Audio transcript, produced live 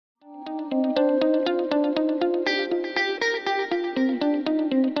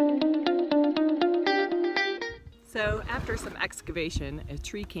after some excavation, a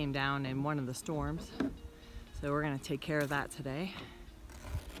tree came down in one of the storms. So we're gonna take care of that today.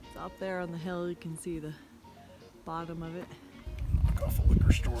 It's up there on the hill, you can see the bottom of it. Knock off a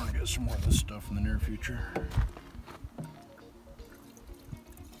liquor store and get some more of this stuff in the near future.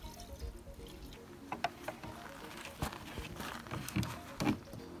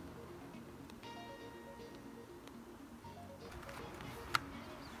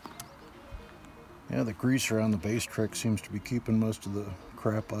 Yeah, the grease around the base trick seems to be keeping most of the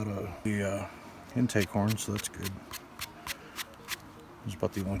crap out of the intake horn, so that's good. That's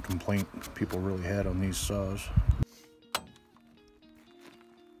about the only complaint people really had on these saws.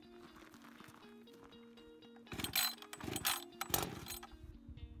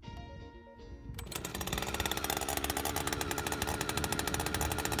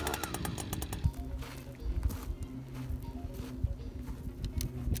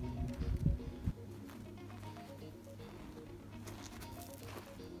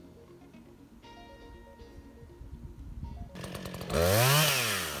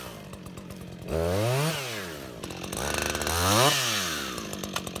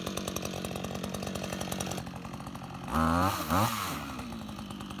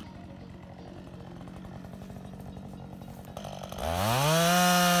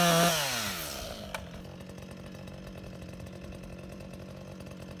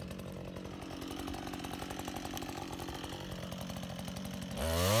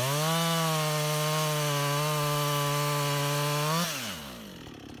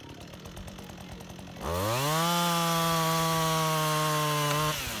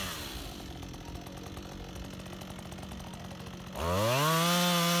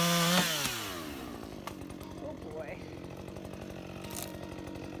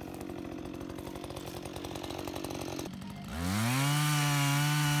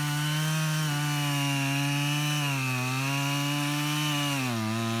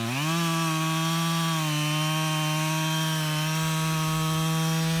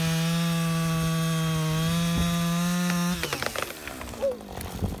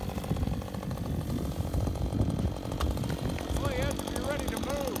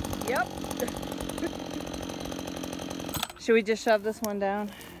 Yep. Should we just shove this one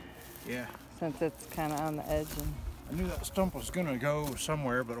down? Yeah. Since it's kind of on the edge. I knew that stump was going to go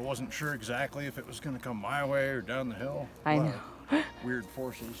somewhere, but I wasn't sure exactly if it was going to come my way or down the hill. I know. Weird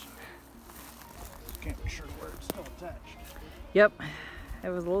forces. Can't be sure where it's still attached. Yep. It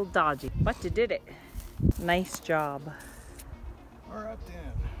was a little dodgy, but you did it. Nice job. All right then.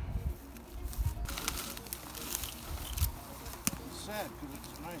 It's sad because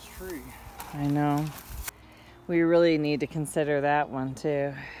it's a nice tree. I know. We really need to consider that one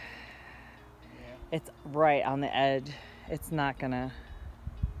too. Yeah. It's right on the edge. It's not gonna.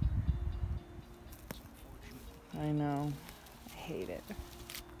 I know. I hate it.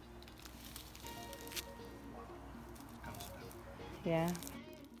 Yeah.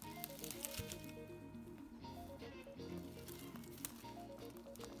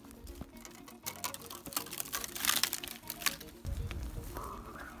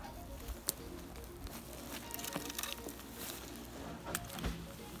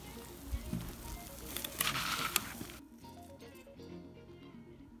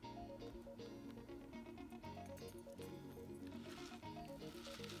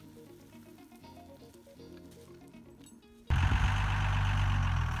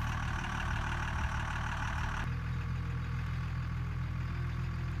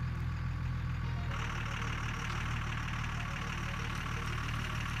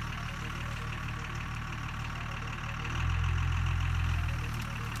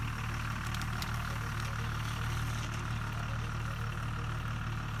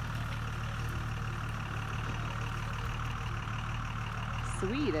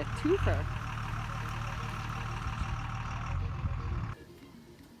 Sweet, a twofer.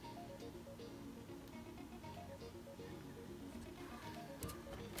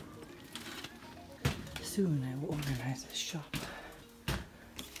 Soon I will organize a shop.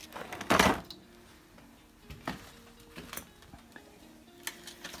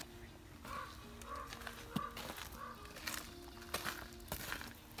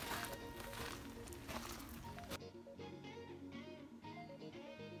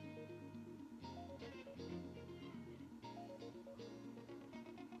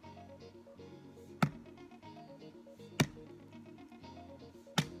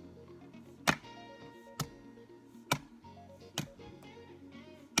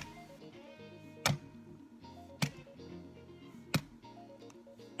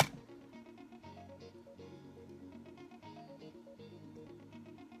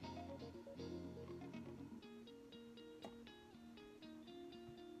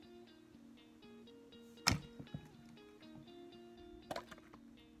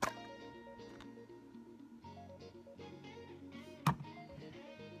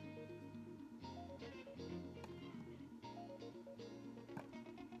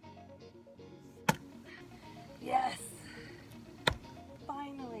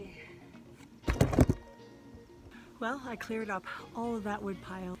 Well, I cleared up all of that wood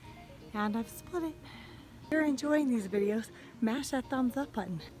pile and I've split it. If you're enjoying these videos, mash that thumbs up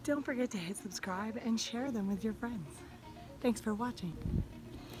button. Don't forget to hit subscribe and share them with your friends. Thanks for watching.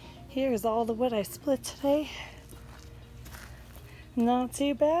 Here's all the wood I split today. Not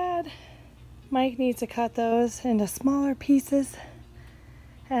too bad. Mike needs to cut those into smaller pieces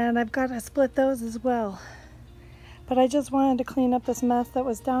and I've got to split those as well. But I just wanted to clean up this mess that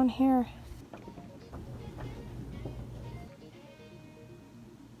was down here.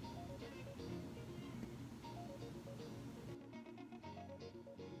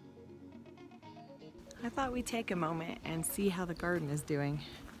 I thought we'd take a moment and see how the garden is doing.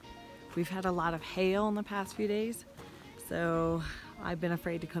 We've had a lot of hail in the past few days, so I've been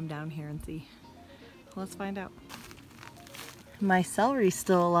afraid to come down here and see. Let's find out. My celery's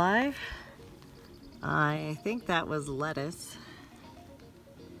still alive. I think that was lettuce.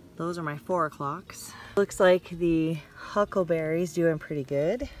 Those are my 4 o'clocks. Looks like the huckleberry's doing pretty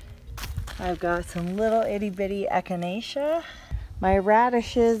good. I've got some little itty bitty echinacea. My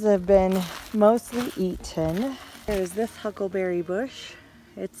radishes have been mostly eaten. There's this huckleberry bush.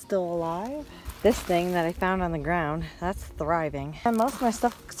 It's still alive. This thing that I found on the ground, that's thriving. And most of my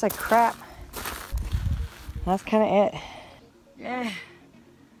stuff looks like crap. That's kind of it. Yeah.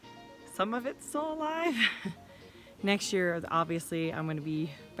 Some of it's still alive. Next year, obviously, I'm going to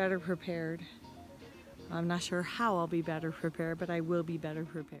be better prepared. I'm not sure how I'll be better prepared, but I will be better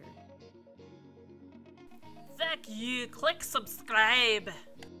prepared. Thank you. Click subscribe.